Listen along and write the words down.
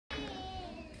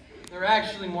They're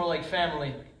actually more like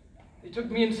family. They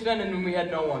took me and Sven in when we had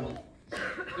no one.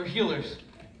 They're healers.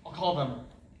 I'll call them.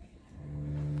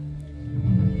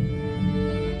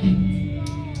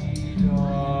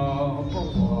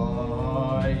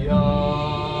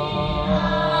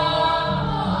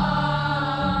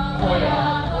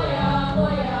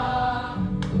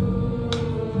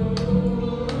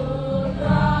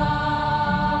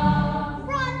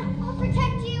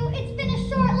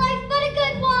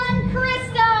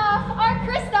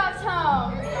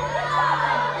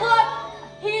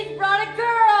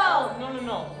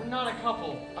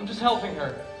 I'm just helping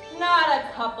her. Not a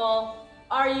couple.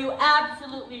 Are you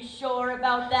absolutely sure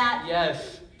about that?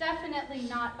 Yes. Definitely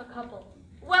not a couple.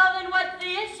 Well, then what's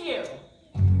the issue?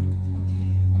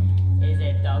 Is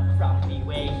it the grumpy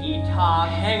way he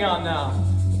talks? Hang on now.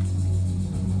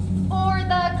 Or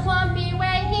the clumpy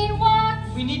way he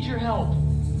walks? We need your help.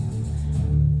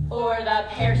 Or the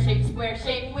pear-shaped,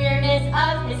 square-shaped weirdness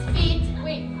of his feet?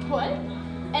 Wait, what?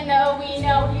 And though we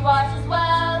know he washes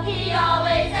well, he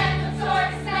always ends up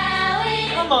sort of smelly.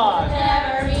 Come on.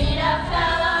 Never meet a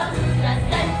fella who's as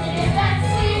sensitive and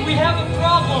sweet. We have a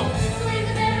problem. So he's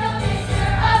a bit of a fixer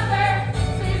upper,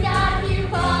 so he's got a few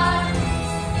claws.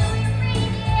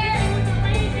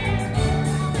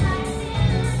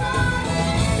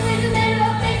 So he's a bit of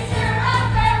a fixer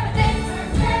upper, but then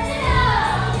turns it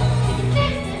up. We can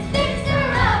fix this fixer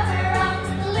upper up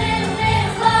with a little bit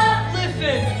of love.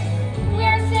 Listen. We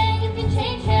aren't saying you can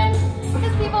change him,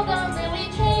 because people don't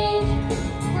really change.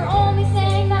 We're only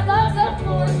saying that love's a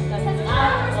force that's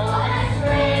powerful and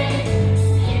strange.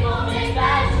 People make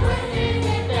bad choices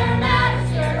if they're mad or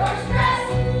scared or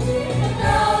stressed. So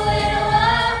throw a little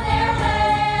love their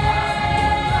way.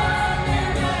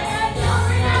 Don't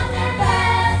bring out their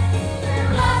best. Their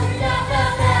love is just the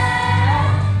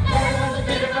best. Everyone's a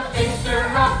bit of a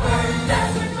fixer-upper. That's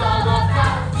what it's all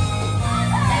about.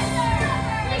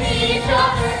 We need each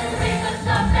other to raise us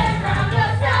up and round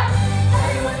us out.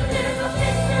 Everyone's a bit of a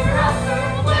fixer-upper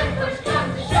when push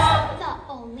comes to shove. The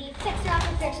only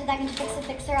fixer-upper fixer that can fix a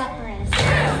fixer-upper is